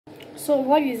So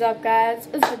what is up, guys?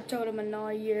 It's the Jordyn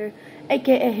Minnaar here,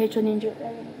 aka South.Ninja.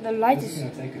 The light is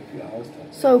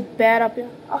so bad up here.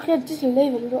 Okay, just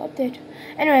leave a little update.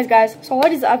 Anyways, guys, so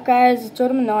what is up, guys? It's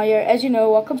Jordyn Minnaar here. As you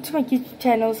know, welcome to my YouTube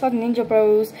channel, South.Ninja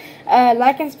Bros.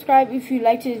 Like and subscribe if you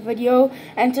liked this video.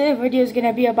 And today's video is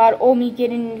gonna be about all me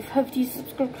getting 50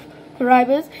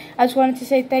 subscribers. I just wanted to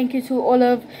say thank you to all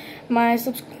of my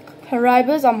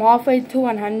subscribers. I'm halfway to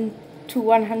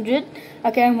 100.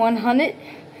 Okay, I'm 100.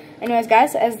 Anyways,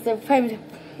 guys, as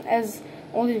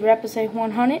all these rappers say,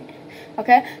 100.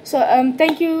 Okay, so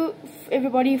thank you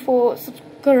everybody for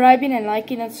subscribing and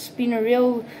liking. It's been a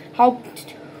real help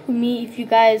to me if you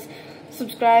guys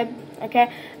subscribe.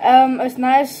 Okay, it's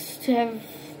nice to have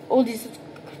all these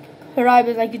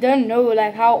subscribers. Like, you don't know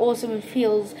like how awesome it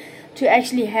feels to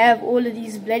actually have all of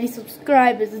these bloody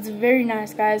subscribers. It's very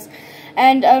nice, guys.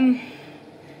 And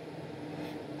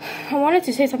I wanted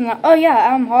to say something like, oh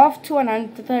yeah, I'm half to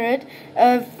 100.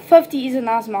 50 is a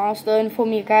nice milestone for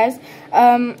me, guys.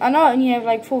 I know I only have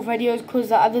like 4 videos because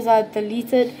the others are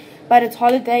deleted, but it's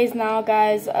holidays now,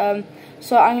 guys.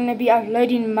 So I'm gonna be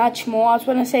uploading much more. I just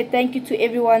want to say thank you to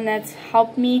everyone that's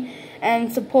helped me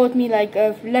and support me, like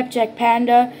Flapjack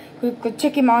Panda. You could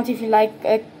check him out if you like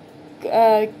gaming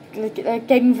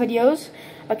videos.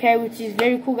 Okay, which is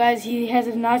very cool, guys. He has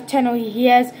a nice channel. He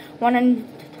has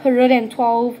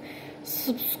 112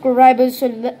 subscribers, so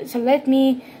let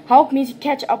me help me to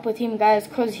catch up with him, guys,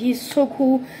 because he's so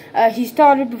cool. He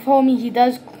started before me. He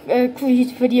does cool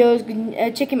videos.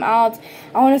 Check him out.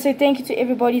 I want to say thank you to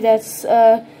everybody that's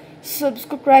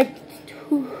subscribed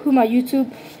to my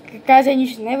YouTube, guys. And you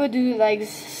should never do like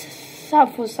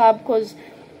sub for sub, because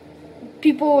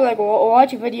people like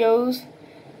watch your videos,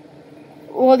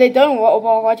 or they don't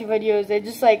watch your videos. They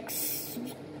just like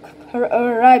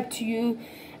subscribe to you,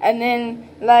 and then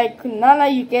like now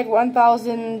you get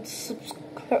 1,000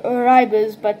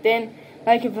 subscribers, but then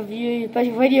like if your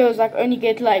videos like only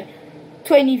get like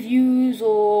 20 views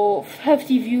or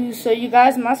 50 views. So you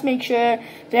guys must make sure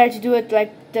that you do it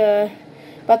like the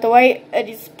way it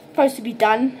is supposed to be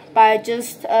done, by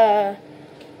just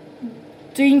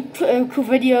doing cool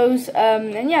videos.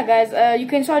 And yeah, guys, you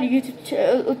can start a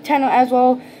YouTube channel as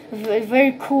well.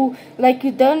 Very cool. Like,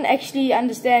 you don't actually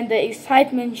understand the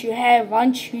excitement you have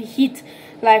once you hit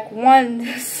like 1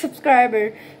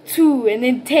 subscriber, 2, and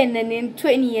then 10, and then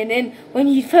 20, and then when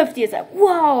you hit 50, it's like,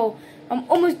 wow, I'm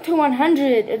almost to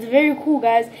 100. It's very cool,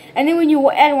 guys. And then when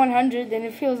you add 100, then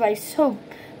it feels like so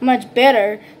much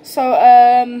better. So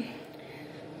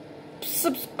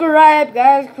subscribe,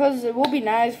 guys, because it will be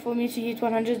nice for me to hit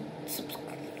 100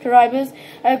 subscribers.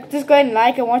 Just go ahead and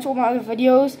like and watch all my other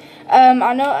videos. I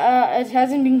know it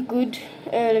hasn't been good,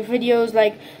 the videos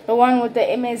like the one with the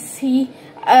MSC.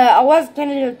 I was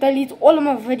gonna delete all of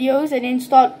my videos and then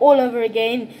start all over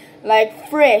again, like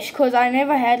fresh, because I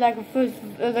never had like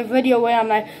the video where I'm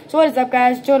like, so what is up,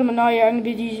 guys, Jordyn Minnaar here. I'm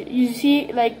gonna be, you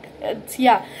see, like,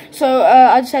 yeah. So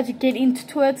I just had to get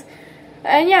into it.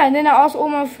 And yeah, and then I asked all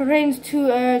my friends to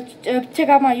check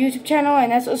out my YouTube channel,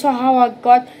 and that's also how I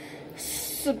got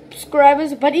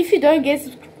subscribers. But if you don't get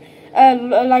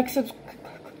like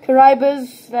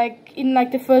subscribers like in like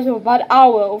the first about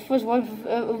hour or first one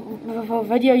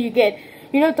video you get,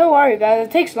 you know, don't worry, guys.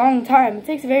 It takes a long time. It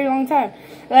takes a very long time.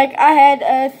 Like, I had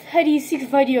 36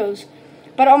 videos,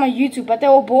 but on my YouTube, but they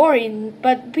were boring.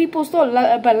 But people still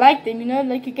like them, you know.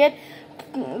 Like, you get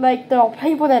like the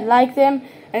people that like them,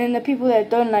 and then the people that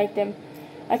don't like them.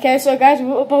 Okay, so guys,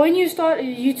 but when you start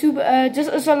YouTube, just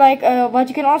also like, but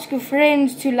you can ask your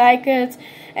friends to like it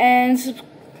and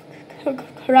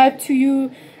subscribe to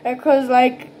you, because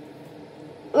like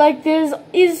there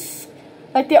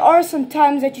are some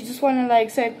times that you just want to like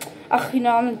say, you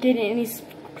know, I'm not getting any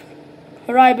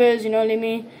subscribers, you know, let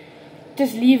me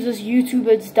just leave this YouTube.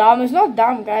 It's dumb. It's not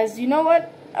dumb, guys. You know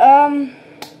what?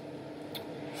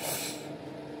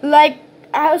 Like,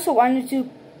 I also wanted to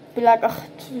be like,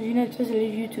 you know, just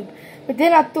leave YouTube. But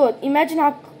then I thought, imagine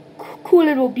how cool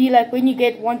it will be, like when you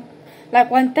get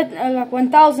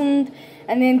 1,000,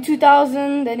 and then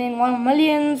 2,000, and then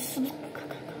 1,000,000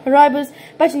 subscribers.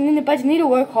 But you need to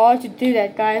work hard to do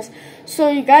that, guys. So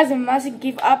you guys mustn't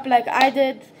give up like I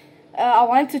did. I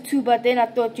wanted to, but then I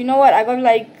thought, you know what? I got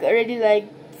like already like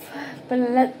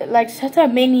such a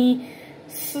many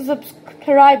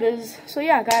subscribers. So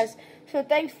yeah, guys. So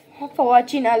thanks for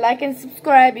watching. Like and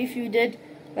subscribe if you did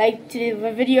like the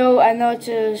video. I know it's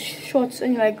a short,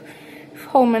 in like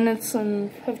 4 minutes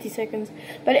and 50 seconds.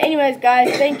 But anyways,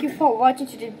 guys, thank you for watching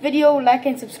today's video. Like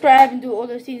and subscribe and do all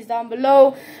those things down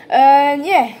below. And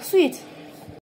yeah, sweet.